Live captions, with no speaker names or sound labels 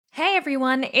Hey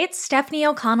everyone, it's Stephanie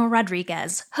O'Connell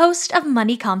Rodriguez, host of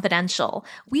Money Confidential.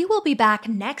 We will be back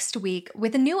next week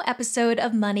with a new episode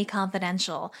of Money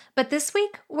Confidential, but this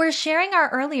week we're sharing our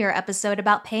earlier episode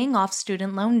about paying off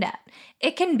student loan debt.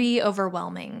 It can be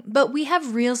overwhelming, but we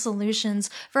have real solutions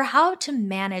for how to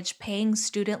manage paying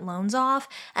student loans off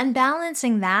and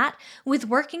balancing that with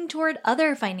working toward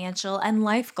other financial and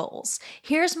life goals.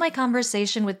 Here's my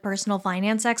conversation with personal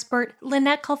finance expert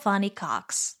Lynette Khalfani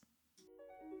Cox.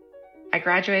 I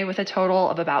graduated with a total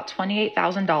of about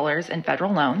 $28,000 in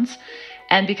federal loans.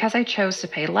 And because I chose to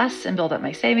pay less and build up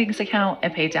my savings account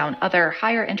and pay down other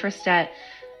higher interest debt,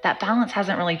 that balance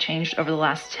hasn't really changed over the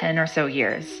last 10 or so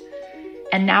years.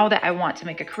 And now that I want to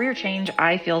make a career change,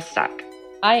 I feel stuck.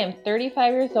 I am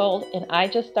 35 years old and I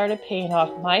just started paying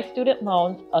off my student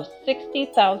loans of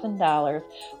 $60,000,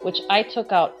 which I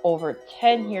took out over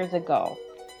 10 years ago.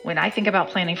 When I think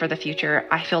about planning for the future,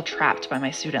 I feel trapped by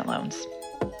my student loans.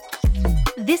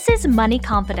 This is Money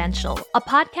Confidential, a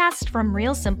podcast from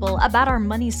Real Simple about our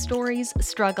money stories,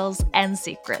 struggles, and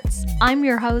secrets. I'm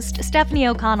your host, Stephanie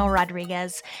O'Connell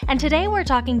Rodriguez, and today we're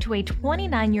talking to a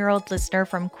 29-year-old listener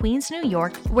from Queens, New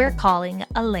York, we're calling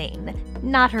Elaine,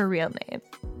 not her real name.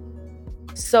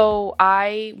 So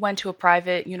I went to a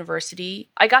private university.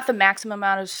 I got the maximum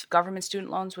amount of government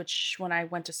student loans, which when I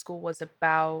went to school was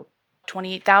about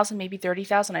 $28,000, maybe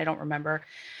 $30,000, I don't remember.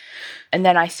 And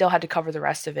then I still had to cover the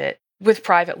rest of it with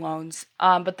private loans.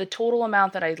 But the total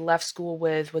amount that I left school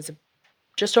with was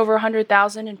just over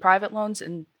 $100,000 in private loans,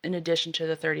 in addition to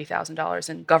the $30,000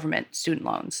 in government student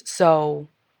loans. So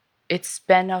it's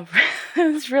been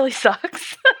it really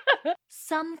sucks.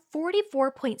 Some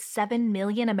 44.7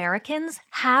 million Americans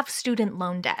have student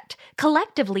loan debt.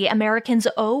 Collectively, Americans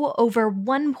owe over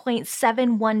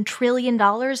 $1.71 trillion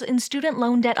in student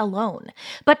loan debt alone.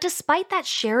 But despite that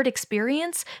shared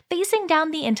experience, facing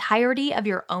down the entirety of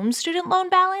your own student loan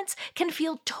balance can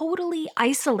feel totally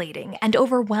isolating and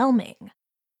overwhelming.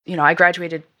 You know, I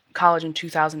graduated college in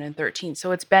 2013,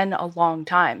 so it's been a long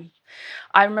time.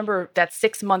 I remember that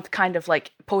 6-month kind of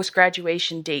like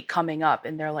post-graduation date coming up,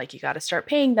 and they're like, you got to start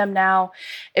paying them now.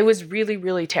 It was really,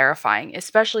 really terrifying,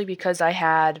 especially because I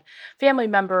had family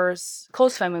members,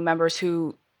 close family members,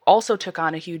 who also took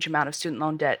on a huge amount of student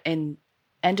loan debt and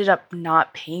ended up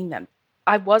not paying them.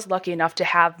 I was lucky enough to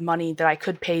have money that I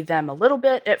could pay them a little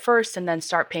bit at first and then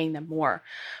start paying them more.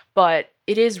 But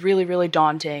it is really, really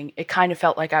daunting. It kind of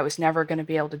felt like I was never going to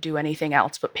be able to do anything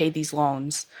else but pay these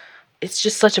loans. It's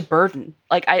just such a burden.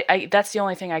 Like I that's the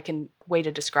only thing I can way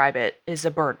to describe it, is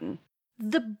a burden.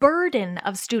 The burden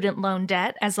of student loan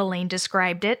debt, as Elaine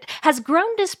described it, has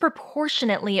grown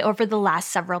disproportionately over the last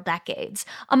several decades.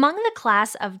 Among the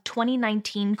class of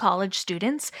 2019 college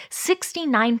students,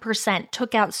 69%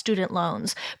 took out student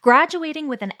loans, graduating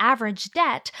with an average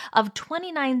debt of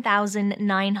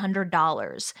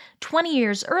 $29,900. 20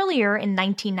 years earlier, in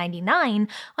 1999,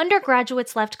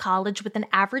 undergraduates left college with an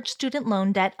average student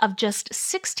loan debt of just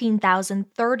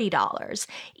 $16,030.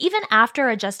 Even after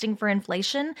adjusting for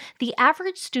inflation, the average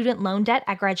student loan debt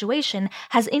at graduation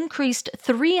has increased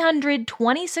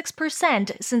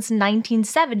 326% since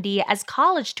 1970 as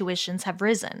college tuitions have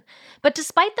risen. But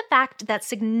despite the fact that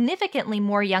significantly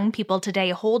more young people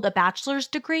today hold a bachelor's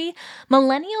degree,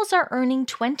 millennials are earning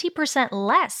 20%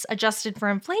 less adjusted for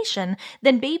inflation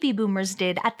than baby boomers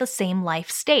did at the same life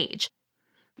stage.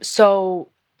 So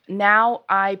now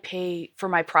I pay, for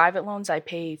my private loans, I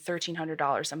pay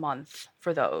 $1,300 a month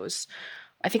for those.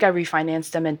 I think I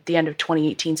refinanced them at the end of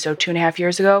 2018, so 2.5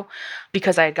 years ago,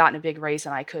 because I had gotten a big raise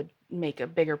and I could make a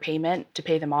bigger payment to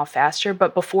pay them off faster.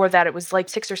 But before that, it was like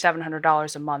 $600 or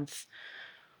 $700 a month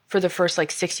for the first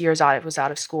 6 years I was out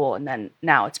of school, and then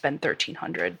now it's been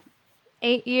 $1,300.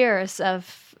 8 years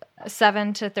of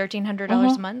 $700 to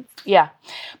 $1,300 a month? Yeah.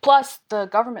 Plus the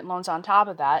government loans on top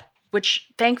of that, which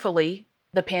thankfully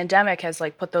the pandemic has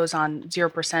put those on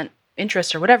 0%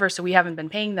 interest or whatever, so we haven't been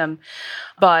paying them.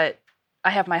 But I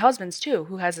have my husband's too,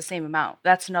 who has the same amount.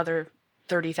 That's another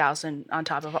 $30,000 on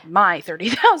top of my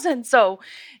 $30,000. So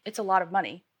it's a lot of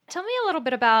money. Tell me a little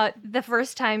bit about the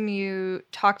first time you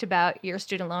talked about your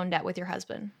student loan debt with your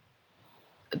husband.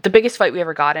 The biggest fight we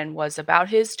ever got in was about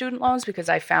his student loans, because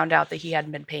I found out that he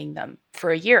hadn't been paying them for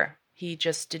a year. He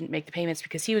just didn't make the payments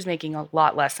because he was making a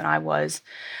lot less than I was.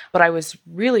 But I was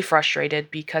really frustrated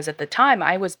because at the time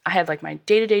I had my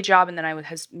day-to-day job, and then I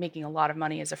was making a lot of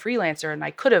money as a freelancer, and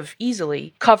I could have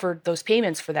easily covered those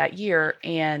payments for that year.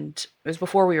 And it was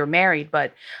before we were married,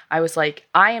 but I was like,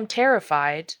 I am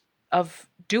terrified of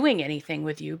doing anything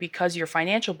with you because your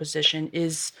financial position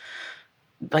is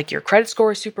your credit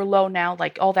score is super low now,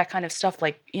 all that kind of stuff.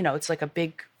 It's like a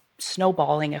big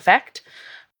snowballing effect.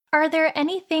 Are there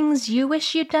any things you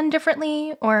wish you'd done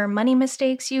differently or money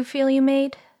mistakes you feel you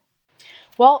made?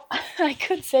 Well, I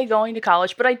could say going to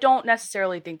college, but I don't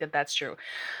necessarily think that that's true.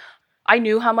 I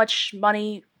knew how much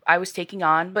money I was taking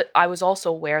on, but I was also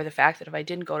aware of the fact that if I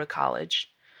didn't go to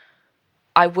college,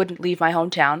 I wouldn't leave my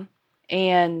hometown,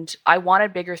 and I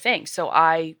wanted bigger things. So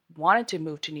I wanted to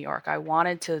move to New York. I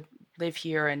wanted to live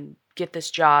here and get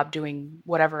this job doing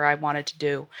whatever I wanted to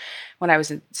do when I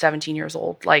was 17 years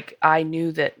old. Like, I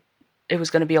knew that it was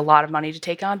going to be a lot of money to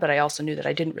take on, but I also knew that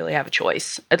I didn't really have a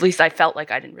choice. At least I felt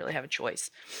like I didn't really have a choice.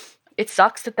 It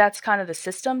sucks that that's kind of the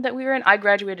system that we were in. I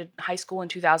graduated high school in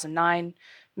 2009,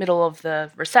 middle of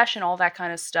the recession, all that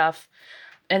kind of stuff.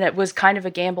 And it was kind of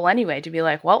a gamble anyway to be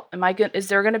like, well, is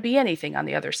there going to be anything on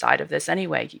the other side of this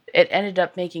anyway? It ended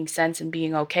up making sense and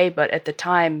being okay. But at the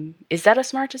time, is that a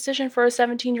smart decision for a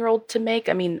 17-year-old to make?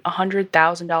 I mean,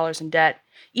 $100,000 in debt.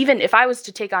 Even if I was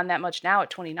to take on that much now at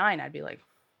 29, I'd be like,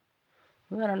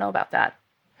 well, I don't know about that.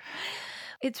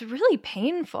 It's really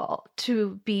painful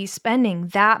to be spending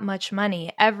that much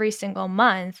money every single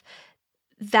month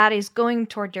that is going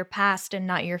toward your past and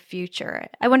not your future.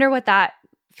 I wonder what that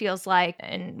feels like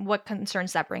and what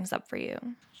concerns that brings up for you.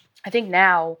 I think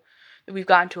now that we've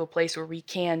gotten to a place where we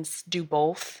can do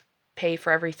both, pay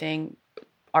for everything,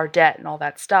 our debt and all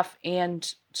that stuff,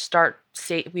 and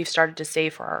we've started to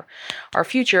save for our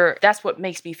future. That's what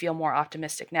makes me feel more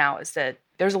optimistic now, is that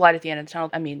there's a light at the end of the tunnel.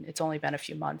 I mean, it's only been a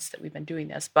few months that we've been doing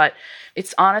this, but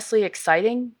it's honestly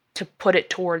exciting to put it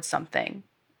towards something.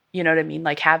 You know what I mean?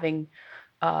 Like having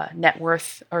net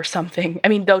worth or something. I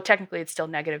mean, though technically it's still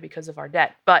negative because of our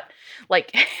debt, but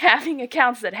like having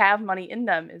accounts that have money in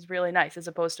them is really nice as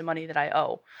opposed to money that I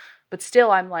owe. But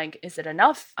still, I'm like, is it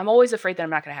enough? I'm always afraid that I'm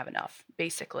not going to have enough,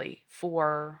 basically,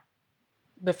 for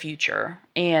the future.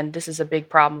 And this is a big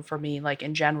problem for me, like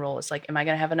in general. It's like, am I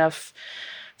going to have enough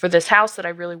for this house that I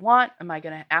really want? Am I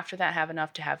going to, after that, have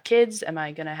enough to have kids? Am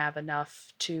I going to have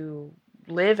enough to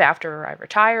live after I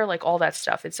retire? Like all that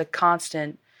stuff. It's a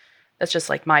constant. That's just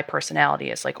like my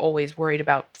personality. It's like always worried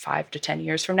about 5 to 10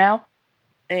 years from now,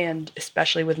 and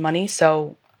especially with money.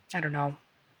 So I don't know.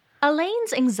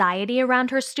 Elaine's anxiety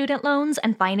around her student loans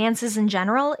and finances in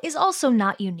general is also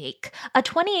not unique. A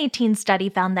 2018 study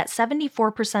found that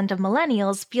 74% of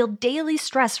millennials feel daily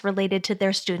stress related to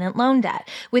their student loan debt,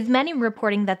 with many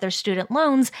reporting that their student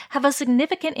loans have a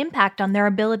significant impact on their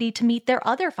ability to meet their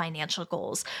other financial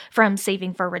goals. From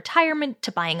saving for retirement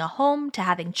to buying a home to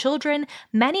having children,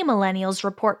 many millennials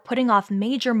report putting off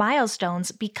major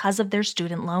milestones because of their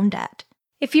student loan debt.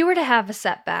 If you were to have a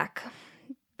setback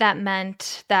that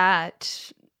meant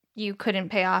that you couldn't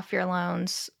pay off your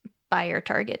loans by your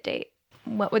target date,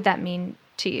 what would that mean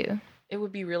to you? It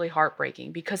would be really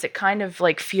heartbreaking because it kind of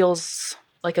like feels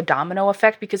like a domino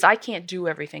effect, because I can't do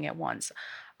everything at once.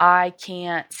 I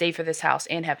can't save for this house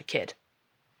and have a kid.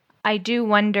 I do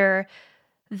wonder,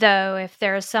 though, if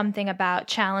there's something about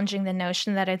challenging the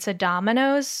notion that it's a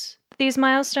dominoes, these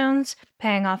milestones,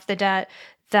 paying off the debt,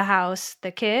 the house,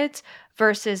 the kids,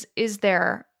 versus is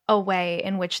there a way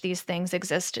in which these things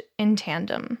exist in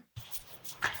tandem?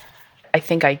 I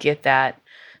think I get that.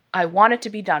 I want it to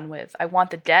be done with. I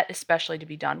want the debt especially to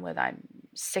be done with. I'm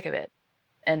sick of it.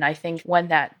 And I think when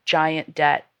that giant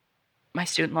debt, my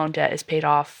student loan debt, is paid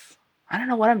off, I don't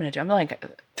know what I'm going to do. I'm going to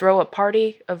like throw a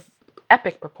party of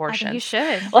epic proportions. I think you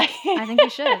should. I think you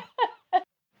should.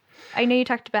 I know you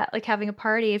talked about like having a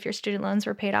party if your student loans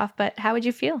were paid off, but how would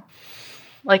you feel?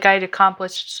 Like I'd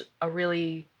accomplished a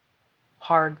really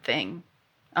hard thing.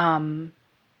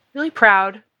 Really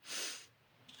proud.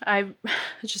 I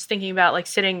was just thinking about like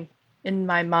sitting in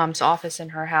my mom's office in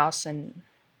her house, and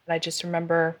I just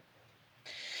remember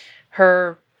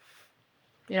her,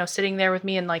 sitting there with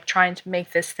me and like trying to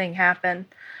make this thing happen,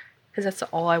 because that's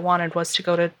all I wanted, was to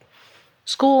go to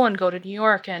school and go to New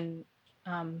York and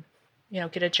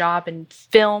get a job in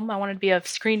film. I wanted to be a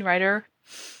screenwriter.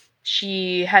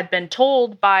 She had been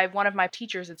told by one of my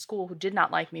teachers at school, who did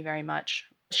not like me very much.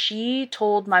 She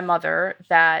told my mother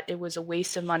that it was a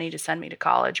waste of money to send me to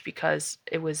college because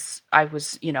I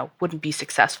wouldn't be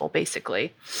successful,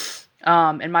 basically.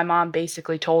 And my mom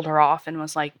basically told her off and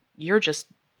was like, you're just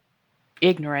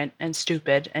ignorant and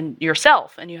stupid and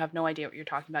yourself, and you have no idea what you're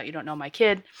talking about. You don't know my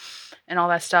kid and all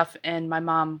that stuff. And my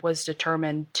mom was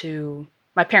determined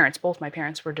both my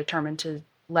parents were determined to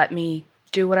let me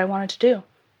do what I wanted to do.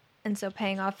 And so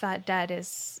paying off that debt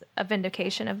is a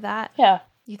vindication of that? Yeah.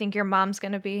 You think your mom's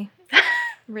going to be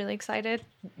really excited?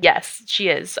 Yes, she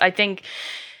is. I think,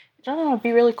 I don't know, it'd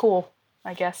be really cool,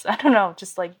 I guess. I don't know,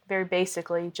 just like very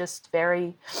basically, just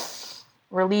very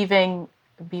relieving,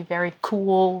 be very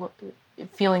cool,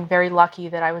 feeling very lucky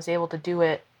that I was able to do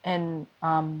it and,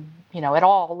 at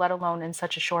all, let alone in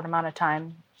such a short amount of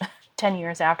time, 10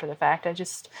 years after the fact.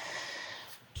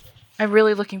 I'm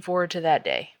really looking forward to that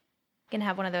day. You can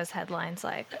have one of those headlines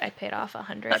like, I paid off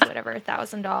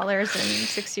 $1,000 in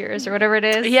 6 years or whatever it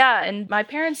is. Yeah, and my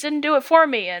parents didn't do it for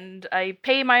me, and I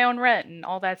pay my own rent and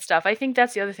all that stuff. I think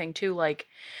that's the other thing, too. Like,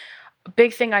 a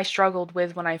big thing I struggled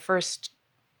with when I first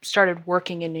started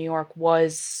working in New York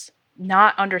was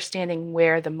not understanding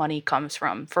where the money comes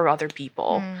from for other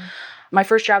people. My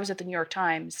first job was at the New York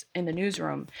Times in the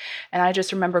newsroom, and I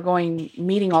just remember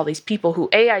meeting all these people who,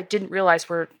 I didn't realize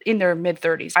were in their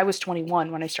mid-30s. I was 21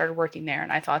 when I started working there,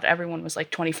 and I thought everyone was like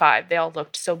 25. They all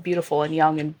looked so beautiful and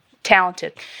young and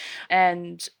talented.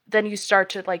 And then you start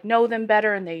to like know them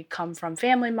better, and they come from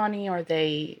family money, or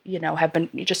they, have been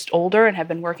just older and have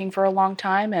been working for a long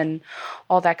time and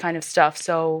all that kind of stuff.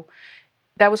 So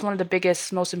that was one of the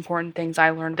biggest, most important things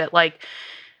I learned, that like,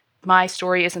 my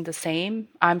story isn't the same.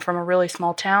 I'm from a really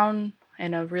small town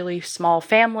and a really small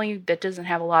family that doesn't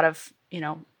have a lot of,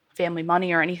 family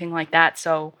money or anything like that.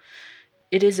 So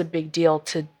it is a big deal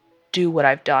to do what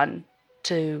I've done,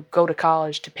 to go to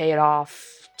college, to pay it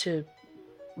off, to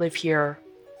live here.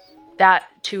 That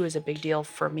too is a big deal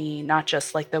for me, not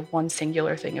just like the one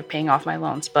singular thing of paying off my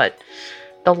loans, but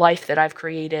the life that I've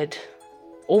created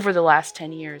over the last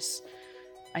 10 years,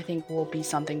 I think will be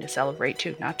something to celebrate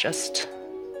too, not just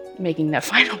making that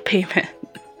final payment.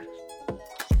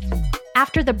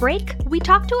 After the break, we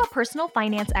talk to a personal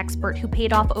finance expert who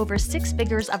paid off over 6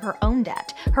 figures of her own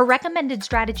debt, her recommended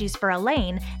strategies for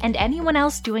Elaine, and anyone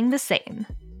else doing the same.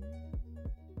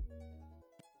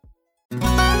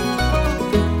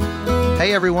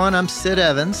 Hey everyone, I'm Sid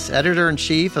Evans,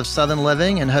 editor-in-chief of Southern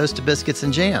Living and host of Biscuits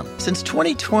and Jam. Since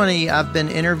 2020, I've been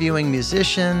interviewing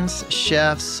musicians,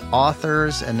 chefs,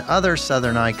 authors, and other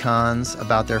Southern icons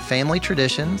about their family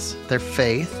traditions, their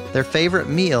faith, their favorite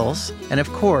meals, and of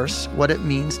course, what it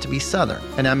means to be Southern.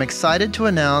 And I'm excited to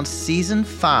announce Season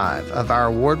 5 of our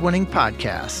award-winning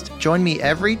podcast. Join me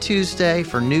every Tuesday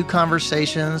for new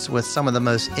conversations with some of the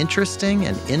most interesting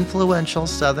and influential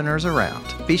Southerners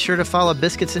around. Be sure to follow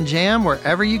Biscuits and Jam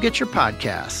wherever you get your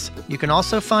podcasts. You can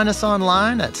also find us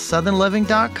online at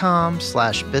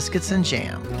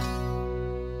southernliving.com/biscuitsandjam.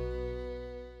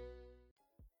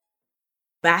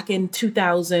 Back in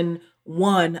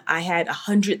 2001, I had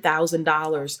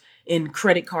 $100,000 in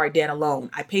credit card debt alone.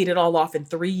 I paid it all off in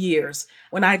 3 years.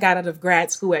 When I got out of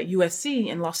grad school at USC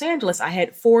in Los Angeles, I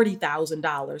had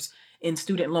 $40,000 in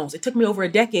student loans. It took me over a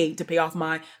decade to pay off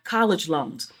my college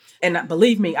loans. And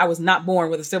believe me, I was not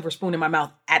born with a silver spoon in my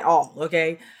mouth at all,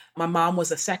 okay? My mom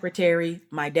was a secretary.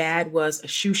 My dad was a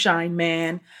shoe shine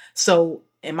man. So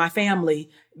in my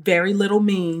family, very little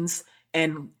means,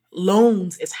 and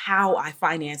loans is how I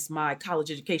financed my college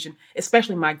education,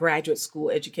 especially my graduate school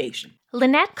education.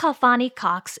 Lynette Khalfani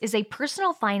Cox is a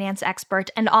personal finance expert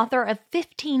and author of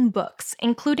 15 books,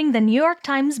 including the New York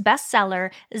Times bestseller,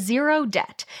 Zero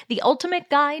Debt, The Ultimate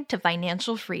Guide to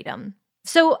Financial Freedom.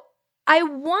 So I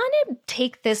want to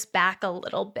take this back a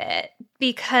little bit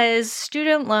because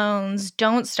student loans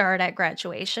don't start at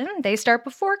graduation. They start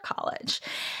before college.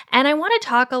 And I want to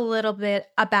talk a little bit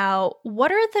about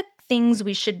what are the things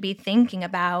we should be thinking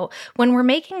about when we're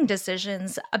making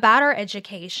decisions about our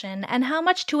education and how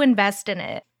much to invest in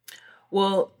it.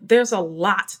 Well, there's a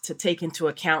lot to take into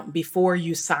account before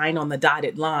you sign on the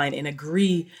dotted line and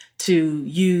agree to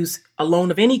use a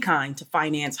loan of any kind to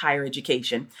finance higher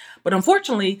education. But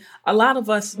unfortunately, a lot of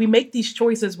us, we make these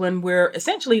choices when we're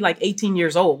essentially like 18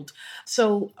 years old.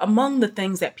 So among the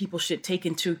things that people should take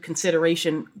into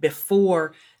consideration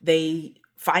before they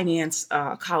finance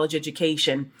college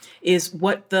education is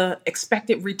what the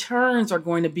expected returns are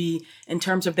going to be in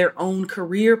terms of their own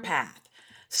career path.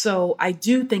 So I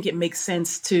do think it makes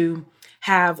sense to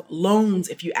have loans,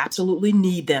 if you absolutely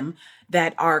need them,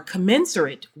 that are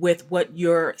commensurate with what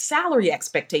your salary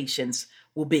expectations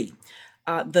will be.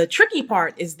 The tricky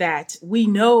part is that we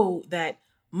know that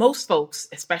most folks,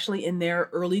 especially in their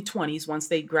early 20s, once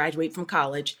they graduate from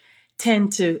college,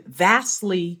 tend to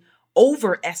vastly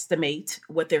overestimate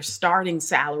what their starting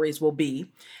salaries will be.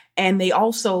 And they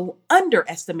also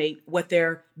underestimate what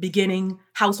their beginning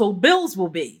household bills will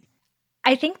be.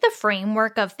 I think the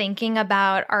framework of thinking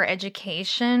about our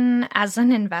education as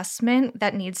an investment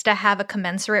that needs to have a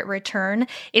commensurate return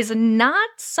is not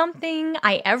something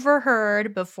I ever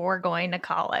heard before going to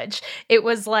college. It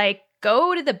was like,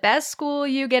 go to the best school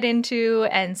you get into,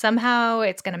 and somehow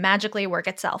it's going to magically work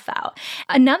itself out.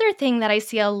 Another thing that I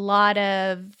see a lot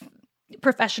of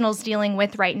professionals dealing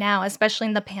with right now, especially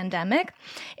in the pandemic,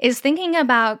 is thinking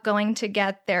about going to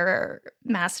get their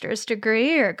master's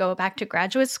degree or go back to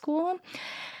graduate school.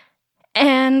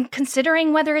 and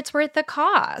considering whether it's worth the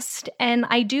cost. And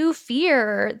I do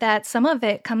fear that some of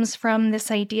it comes from this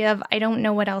idea of I don't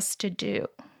know what else to do.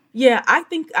 Yeah, I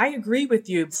think I agree with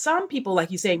you. Some people,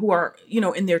 like you say, who are,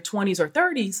 in their 20s or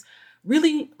 30s,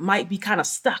 really might be kind of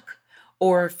stuck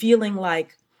or feeling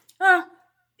like, huh,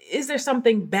 is there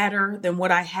something better than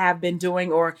what I have been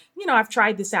doing? Or, I've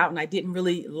tried this out and I didn't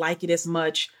really like it as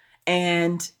much.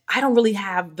 And I don't really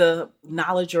have the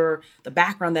knowledge or the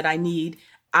background that I need.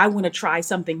 I want to try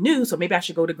something new. So maybe I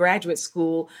should go to graduate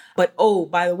school. But oh,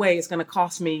 by the way, it's going to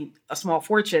cost me a small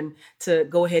fortune to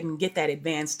go ahead and get that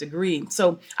advanced degree.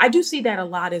 So I do see that a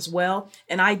lot as well.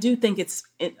 And I do think it's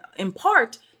in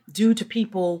part due to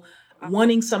people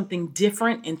wanting something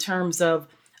different in terms of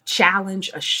challenge,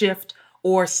 a shift,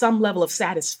 or some level of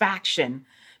satisfaction,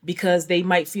 because they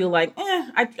might feel like,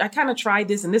 I kind of tried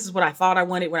this and this is what I thought I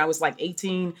wanted when I was like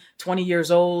 18, 20 years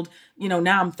old.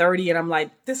 Now I'm 30 and I'm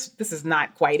like, this is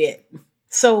not quite it.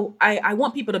 So I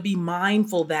want people to be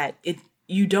mindful that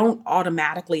you don't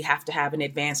automatically have to have an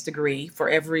advanced degree for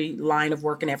every line of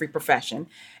work in every profession.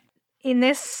 In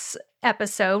this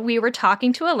episode, we were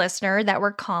talking to a listener that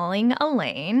we're calling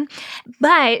Elaine.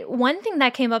 But one thing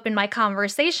that came up in my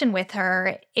conversation with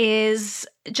her is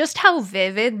just how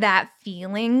vivid that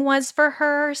feeling was for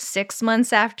her 6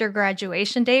 months after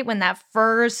graduation date when that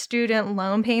first student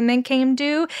loan payment came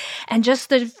due, and just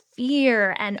the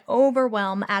fear and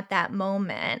overwhelm at that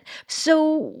moment.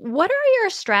 So, what are your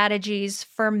strategies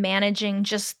for managing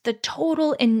just the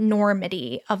total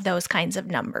enormity of those kinds of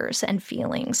numbers and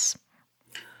feelings?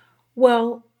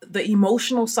 Well, the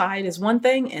emotional side is one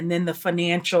thing, and then the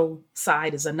financial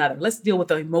side is another. Let's deal with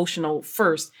the emotional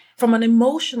first. From an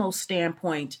emotional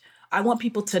standpoint, I want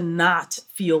people to not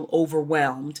feel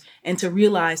overwhelmed and to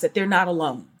realize that they're not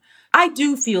alone. I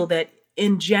do feel that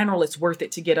in general, it's worth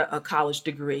it to get a college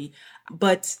degree,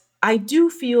 but I do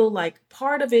feel like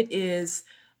part of it is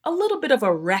a little bit of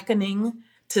a reckoning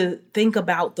to think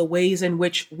about the ways in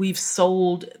which we've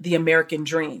sold the American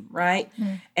dream, right?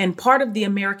 And part of the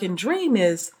American dream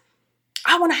is,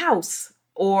 I want a house,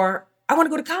 or I want to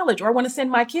go to college, or I want to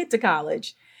send my kid to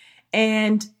college.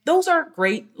 And those are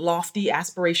great, lofty,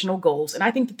 aspirational goals. And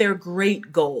I think that they're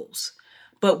great goals.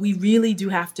 But we really do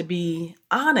have to be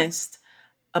honest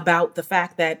about the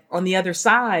fact that on the other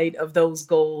side of those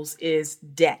goals is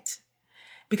debt.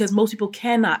 Because most people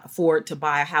cannot afford to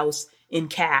buy a house in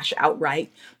cash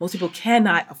outright. Most people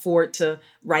cannot afford to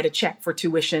write a check for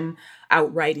tuition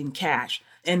outright in cash.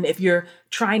 And if you're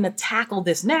trying to tackle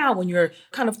this now when you're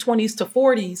kind of 20s to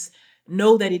 40s,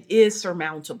 know that it is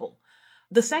surmountable.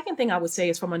 The second thing I would say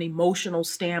is from an emotional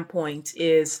standpoint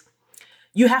is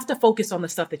you have to focus on the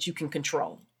stuff that you can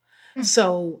control.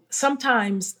 So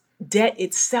sometimes debt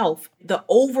itself, the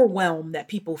overwhelm that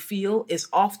people feel is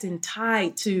often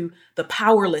tied to the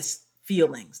powerless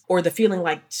feelings, or the feeling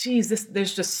like, geez,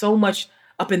 there's just so much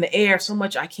up in the air, so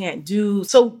much I can't do.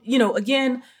 So,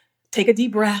 again, take a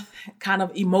deep breath, kind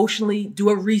of emotionally do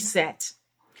a reset,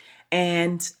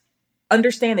 and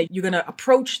understand that you're going to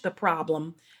approach the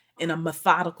problem in a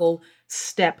methodical,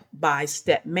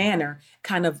 step-by-step manner,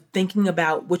 kind of thinking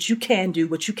about what you can do,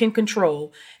 what you can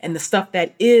control, and the stuff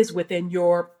that is within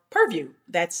your purview.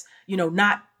 That's,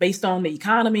 not based on the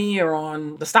economy or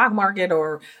on the stock market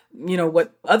or,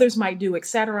 what others might do,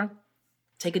 etc.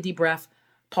 Take a deep breath,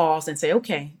 pause, and say,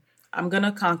 okay, I'm going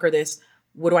to conquer this.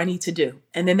 What do I need to do?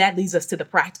 And then that leads us to the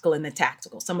practical and the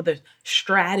tactical, some of the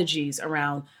strategies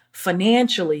around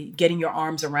financially getting your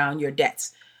arms around your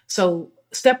debts. So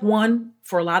step one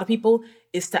for a lot of people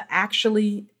is to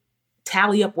actually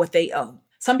tally up what they owe.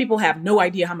 Some people have no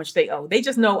idea how much they owe. They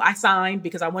just know I signed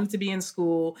because I wanted to be in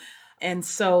school. And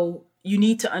so you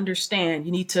need to understand,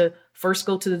 you need to first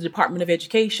go to the Department of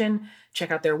Education,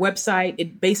 check out their website.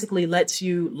 It basically lets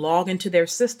you log into their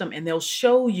system, and they'll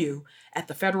show you at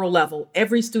the federal level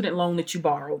every student loan that you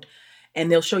borrowed.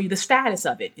 And they'll show you the status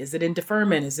of it. Is it in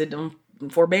deferment? Is it on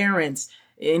forbearance?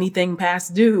 Anything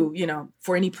past due?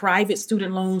 For any private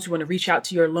student loans, you want to reach out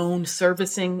to your loan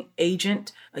servicing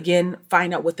agent. Again,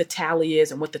 find out what the tally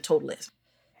is and what the total is.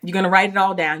 You're going to write it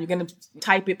all down. You're going to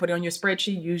type it, put it on your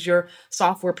spreadsheet, use your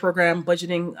software program,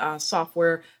 budgeting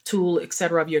software tool,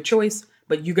 etc. of your choice.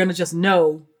 But you're going to just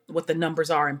know what the numbers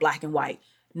are in black and white.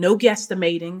 No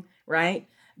guesstimating, right?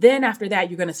 Then after that,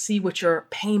 you're going to see what your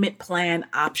payment plan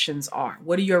options are.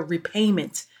 What are your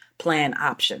repayment plan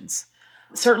options?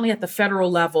 Certainly at the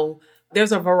federal level,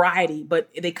 there's a variety, but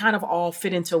they kind of all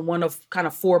fit into one of kind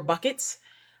of four buckets.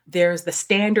 There's the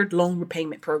standard loan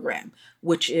repayment program,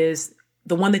 which is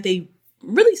the one that they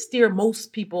really steer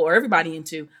most people or everybody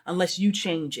into unless you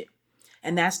change it.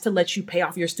 And that's to let you pay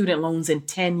off your student loans in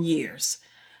 10 years.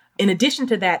 In addition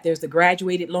to that, there's the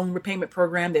graduated loan repayment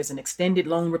program. There's an extended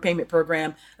loan repayment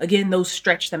program. Again, those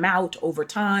stretch them out over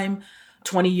time,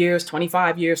 20 years,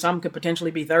 25 years. Some could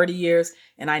potentially be 30 years.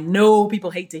 And I know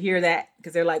people hate to hear that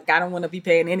because they're like, I don't want to be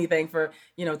paying anything for,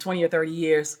 20 or 30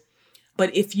 years.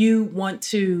 But if you want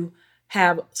to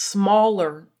have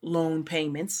smaller loan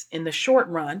payments in the short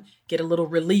run, get a little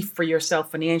relief for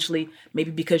yourself financially, maybe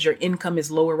because your income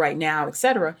is lower right now, et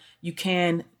cetera, you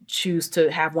can choose to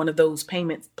have one of those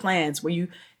payment plans where you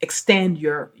extend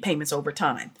your payments over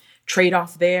time.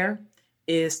 Trade-off there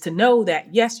is to know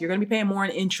that, yes, you're going to be paying more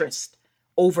in interest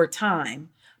over time,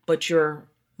 but your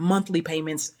monthly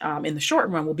payments in the short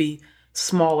run will be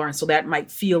smaller. And so that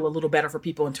might feel a little better for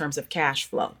people in terms of cash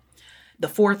flow. The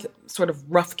fourth sort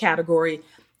of rough category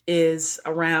is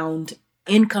around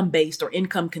income-based or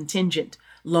income contingent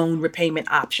loan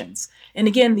repayment options. And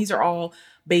again, these are all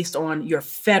based on your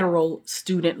federal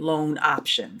student loan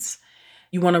options.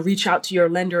 You want to reach out to your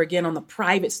lender again on the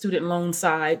private student loan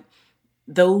side.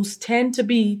 Those tend to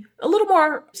be a little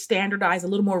more standardized, a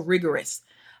little more rigorous,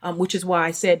 which is why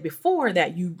I said before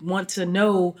that you want to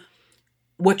know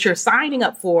what you're signing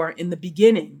up for in the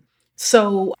beginning.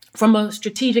 So from a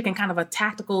strategic and kind of a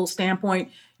tactical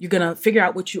standpoint, you're going to figure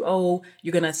out what you owe.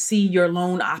 You're going to see your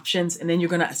loan options, and then you're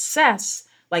going to assess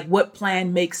like what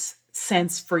plan makes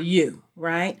sense for you,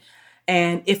 right?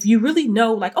 And if you really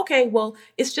know, like, okay, well,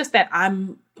 it's just that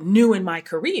I'm new in my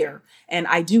career and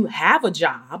I do have a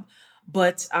job,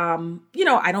 but,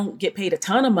 I don't get paid a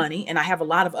ton of money and I have a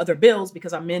lot of other bills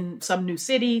because I'm in some new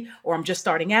city or I'm just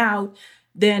starting out,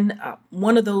 then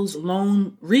one of those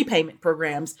loan repayment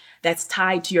programs that's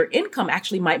tied to your income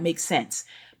actually might make sense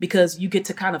because you get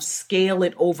to kind of scale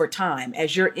it over time.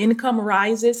 As your income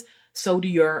rises, so do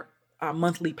your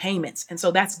monthly payments. And so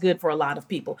that's good for a lot of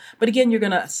people. But again, you're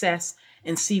going to assess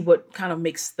and see what kind of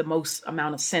makes the most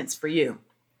amount of sense for you.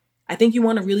 I think you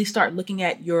want to really start looking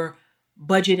at your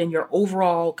budget and your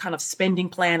overall kind of spending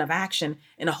plan of action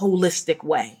in a holistic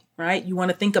way, right? You want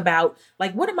to think about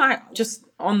like, what am I just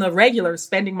on the regular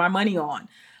spending my money on?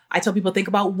 I tell people think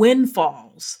about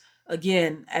windfalls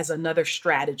again as another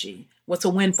strategy. What's a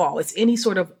windfall? It's any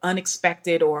sort of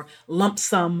unexpected or lump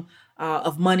sum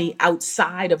of money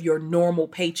outside of your normal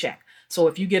paycheck. So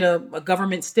if you get a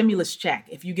government stimulus check,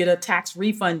 if you get a tax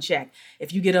refund check,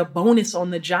 if you get a bonus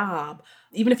on the job,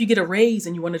 even if you get a raise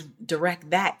and you want to direct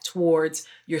that towards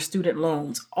your student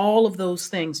loans, all of those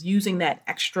things, using that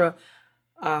extra,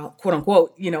 quote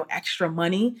unquote, extra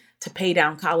money to pay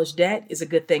down college debt is a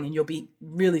good thing. And you'll be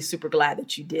really super glad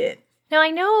that you did. Now, I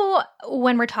know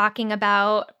when we're talking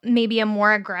about maybe a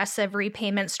more aggressive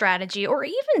repayment strategy or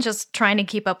even just trying to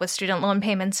keep up with student loan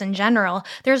payments in general,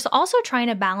 there's also trying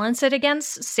to balance it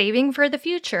against saving for the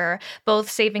future, both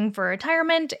saving for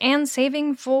retirement and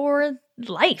saving for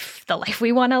life, the life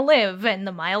we want to live and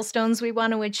the milestones we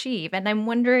want to achieve. And I'm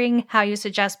wondering how you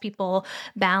suggest people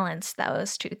balance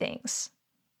those two things.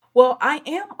 Well, I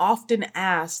am often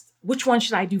asked, which one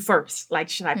should I do first? Like,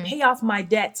 should I pay off my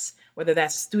debts, whether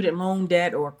that's student loan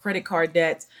debt or credit card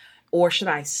debts, or should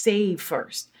I save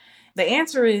first? The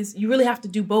answer is you really have to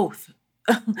do both.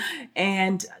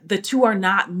 And the two are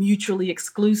not mutually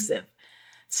exclusive.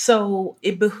 So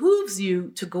it behooves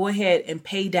you to go ahead and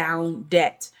pay down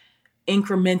debt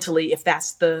incrementally if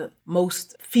that's the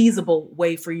most feasible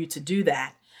way for you to do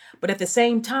that. But at the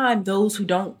same time, those who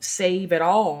don't save at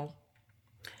all,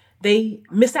 they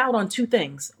miss out on two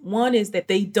things. One is that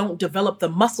they don't develop the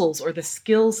muscles or the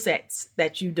skill sets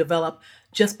that you develop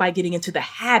just by getting into the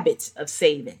habit of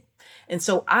saving. And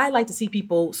so I like to see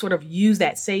people sort of use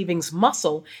that savings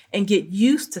muscle and get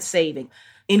used to saving,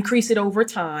 increase it over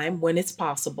time when it's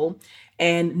possible,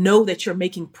 and know that you're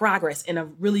making progress in a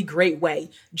really great way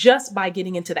just by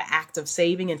getting into the act of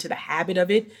saving, into the habit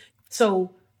of it. So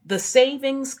the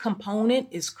savings component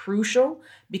is crucial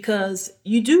because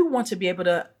you do want to be able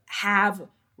to have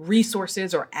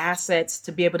resources or assets to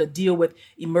be able to deal with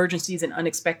emergencies and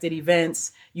unexpected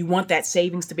events. You want that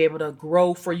savings to be able to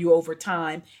grow for you over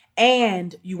time.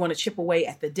 And you want to chip away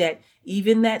at the debt,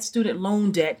 even that student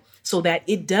loan debt, so that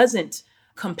it doesn't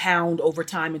compound over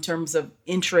time in terms of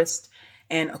interest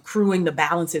and accruing. The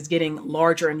balance is getting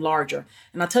larger and larger.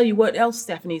 And I'll tell you what else,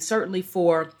 Stephanie, certainly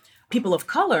for people of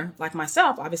color like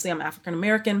myself, obviously I'm African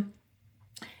American,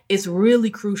 it's really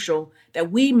crucial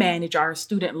that we manage our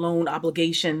student loan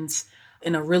obligations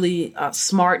in a really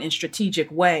smart and strategic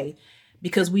way,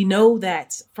 because we know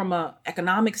that from an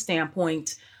economic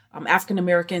standpoint, African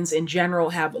Americans in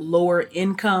general have lower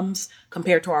incomes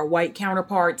compared to our white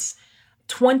counterparts.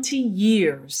 20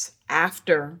 years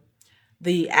after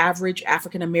the average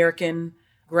African American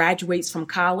graduates from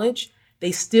college,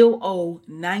 they still owe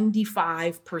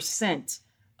 95%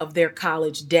 of their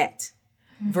college debt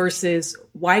versus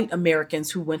white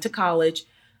Americans who went to college.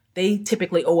 They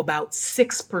typically owe about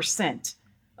 6%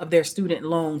 of their student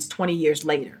loans 20 years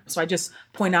later. So I just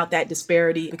point out that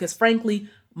disparity because frankly,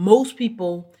 most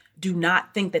people do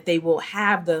not think that they will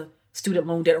have the student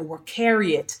loan debt or will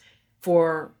carry it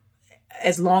for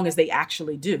as long as they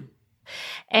actually do.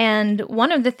 And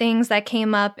one of the things that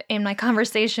came up in my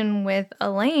conversation with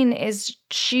Elaine is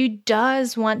she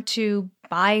does want to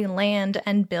buy land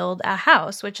and build a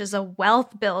house, which is a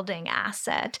wealth building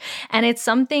asset. And it's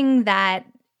something that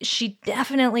she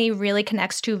definitely really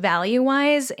connects to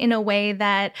value-wise in a way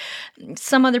that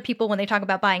some other people, when they talk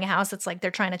about buying a house, it's like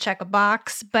they're trying to check a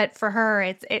box. But for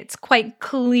her, it's quite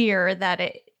clear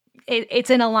that it's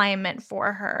in alignment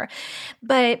for her.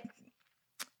 But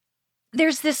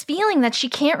there's this feeling that she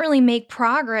can't really make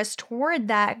progress toward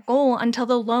that goal until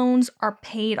the loans are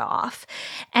paid off.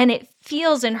 And it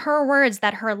feels, in her words,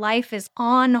 that her life is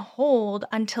on hold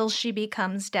until she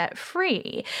becomes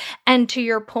debt-free. And to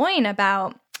your point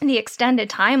about the extended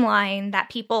timeline that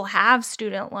people have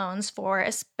student loans for,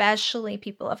 especially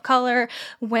people of color,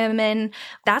 women,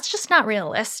 that's just not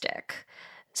realistic.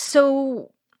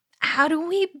 So how do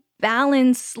we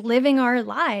balance living our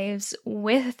lives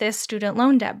with this student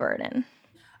loan debt burden?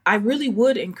 I really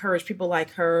would encourage people like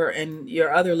her and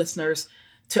your other listeners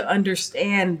to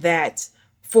understand that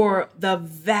for the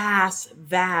vast,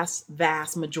 vast,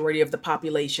 vast majority of the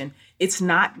population, it's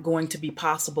not going to be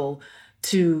possible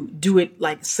to do it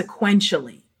like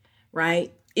sequentially,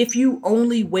 right? If you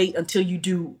only wait until you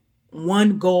do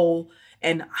one goal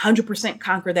and 100%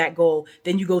 conquer that goal,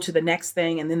 then you go to the next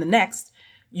thing and then the next,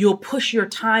 you'll push your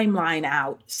timeline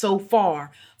out so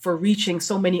far for reaching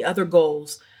so many other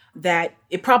goals that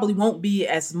it probably won't be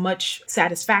as much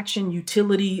satisfaction,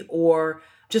 utility, or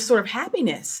just sort of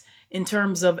happiness in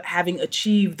terms of having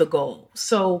achieved the goal.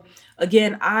 So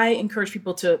again, I encourage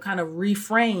people to kind of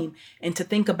reframe and to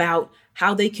think about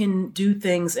how they can do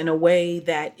things in a way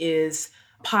that is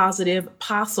positive,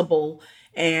 possible,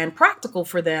 and practical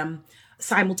for them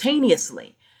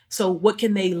simultaneously. So what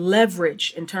can they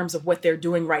leverage in terms of what they're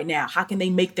doing right now? How can they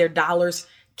make their dollars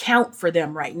count for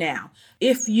them right now?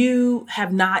 If you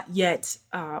have not yet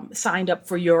signed up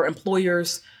for your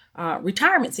employer's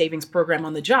retirement savings program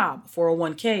on the job,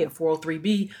 401k, or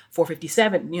 403b,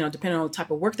 457, depending on the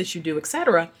type of work that you do, et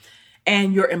cetera,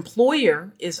 and your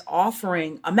employer is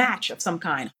offering a match of some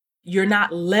kind, you're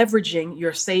not leveraging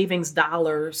your savings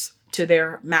dollars to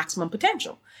their maximum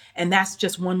potential. And that's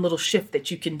just one little shift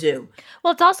that you can do.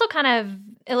 Well, it's also kind of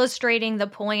illustrating the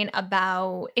point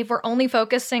about if we're only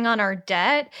focusing on our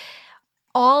debt,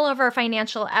 all of our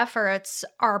financial efforts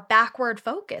are backward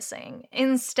focusing.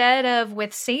 Instead of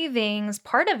with savings,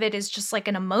 part of it is just like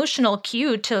an emotional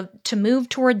cue to move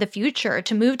toward the future,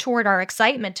 to move toward our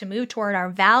excitement, to move toward our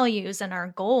values and our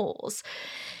goals.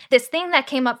 This thing that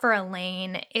came up for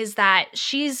Elaine is that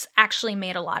she's actually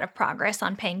made a lot of progress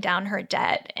on paying down her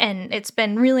debt, and it's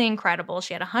been really incredible.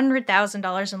 She had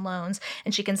 $100,000 in loans,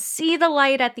 and she can see the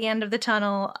light at the end of the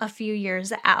tunnel a few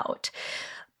years out.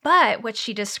 But what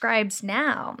she describes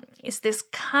now is this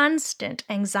constant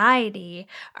anxiety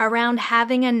around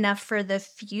having enough for the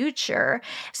future.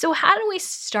 So how do we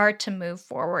start to move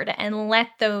forward and let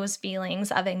those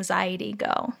feelings of anxiety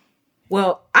go?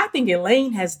 Well, I think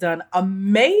Elaine has done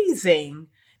amazing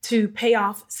to pay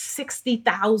off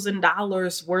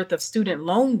 $60,000 worth of student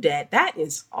loan debt. That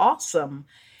is awesome.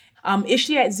 Is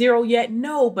she at zero yet?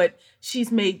 No, but she's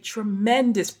made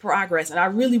tremendous progress, and I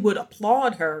really would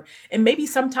applaud her. And maybe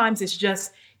sometimes it's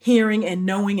just hearing and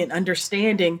knowing and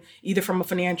understanding, either from a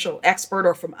financial expert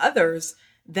or from others,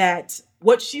 that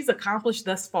what she's accomplished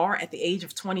thus far at the age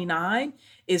of 29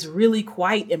 is really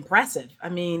quite impressive. I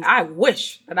mean, I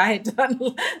wish that I had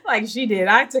done like she did.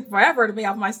 I took forever to pay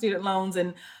off my student loans,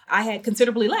 and I had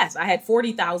considerably less. I had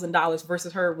 $40,000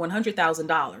 versus her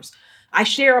 $100,000. I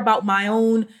share about my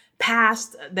own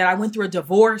past, that I went through a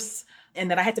divorce and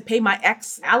that I had to pay my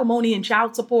ex alimony and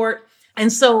child support.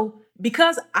 And so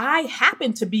because I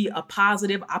happen to be a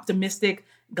positive, optimistic,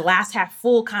 glass half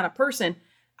full kind of person,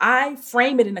 I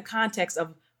frame it in the context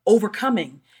of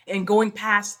overcoming and going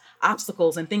past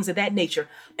obstacles and things of that nature.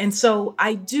 And so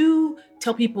I do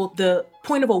tell people the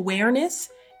point of awareness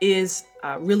is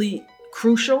really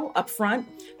crucial up front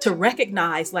to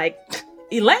recognize, like,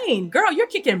 Elaine, girl, you're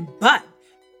kicking butt.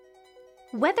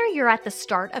 Whether you're at the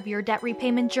start of your debt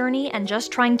repayment journey and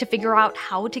just trying to figure out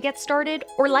how to get started,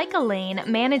 or like Elaine,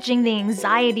 managing the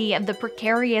anxiety of the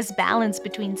precarious balance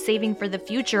between saving for the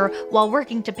future while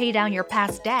working to pay down your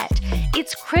past debt,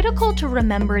 it's critical to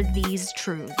remember these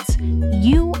truths.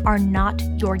 You are not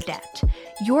your debt.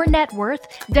 Your net worth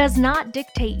does not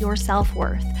dictate your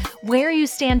self-worth. Where you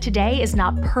stand today is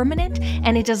not permanent,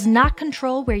 and it does not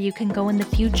control where you can go in the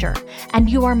future. And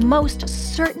you are most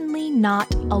certainly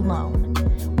not alone.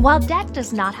 While debt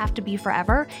does not have to be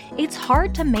forever, it's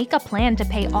hard to make a plan to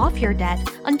pay off your debt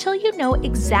until you know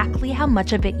exactly how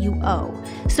much of it you owe.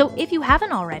 So if you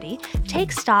haven't already,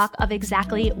 take stock of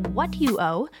exactly what you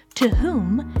owe, to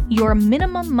whom, your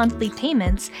minimum monthly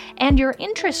payments, and your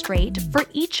interest rate for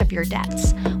each of your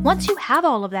debts. Once you have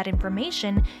all of that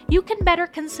information, you can better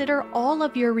consider all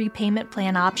of your repayment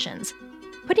plan options.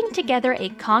 Putting together a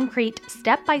concrete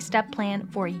step-by-step plan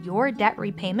for your debt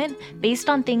repayment based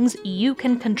on things you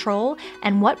can control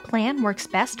and what plan works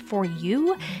best for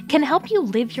you can help you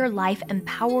live your life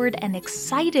empowered and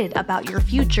excited about your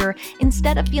future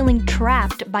instead of feeling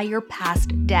trapped by your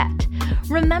past debt.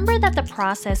 Remember that the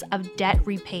process of debt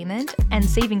repayment and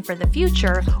saving for the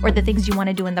future, or the things you want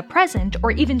to do in the present,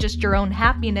 or even just your own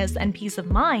happiness and peace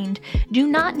of mind, do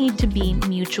not need to be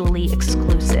mutually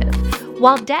exclusive.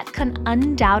 While debt can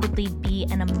undoubtedly be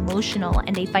an emotional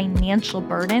and a financial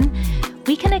burden,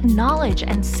 we can acknowledge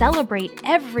and celebrate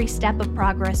every step of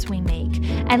progress we make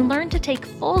and learn to take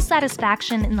full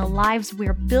satisfaction in the lives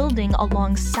we're building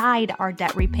alongside our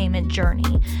debt repayment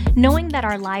journey, knowing that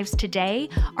our lives today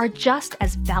are just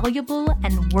as valuable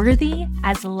and worthy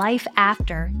as life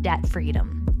after debt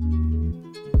freedom.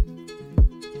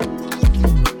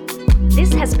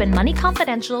 This has been Money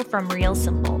Confidential from Real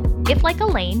Simple. If, like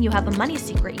Elaine, you have a money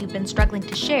secret you've been struggling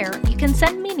to share, you can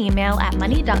send me an email at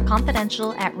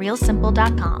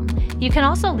money.confidential@realsimple.com. You can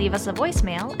also leave us a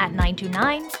voicemail at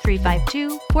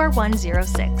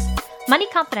 929-352-4106. Money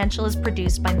Confidential is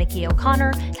produced by Mickey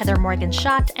O'Connor, Heather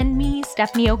Morgan-Schott, and me,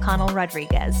 Stephanie O'Connell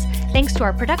Rodriguez. Thanks to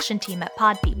our production team at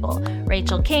Pod People,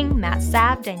 Rachel King, Matt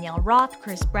Sav, Danielle Roth,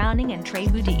 Chris Browning, and Trey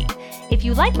Boudin. If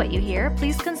you like what you hear,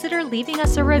 please consider leaving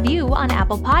us a review on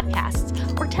Apple Podcasts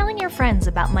or telling your friends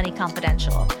about Money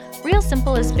Confidential. Real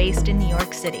Simple is based in New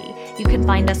York City. You can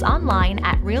find us online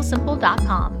at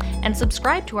realsimple.com and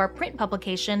subscribe to our print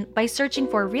publication by searching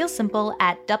for Real Simple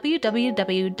at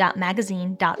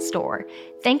www.magazine.store.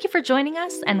 Thank you for joining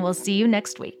us, and we'll see you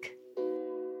next week.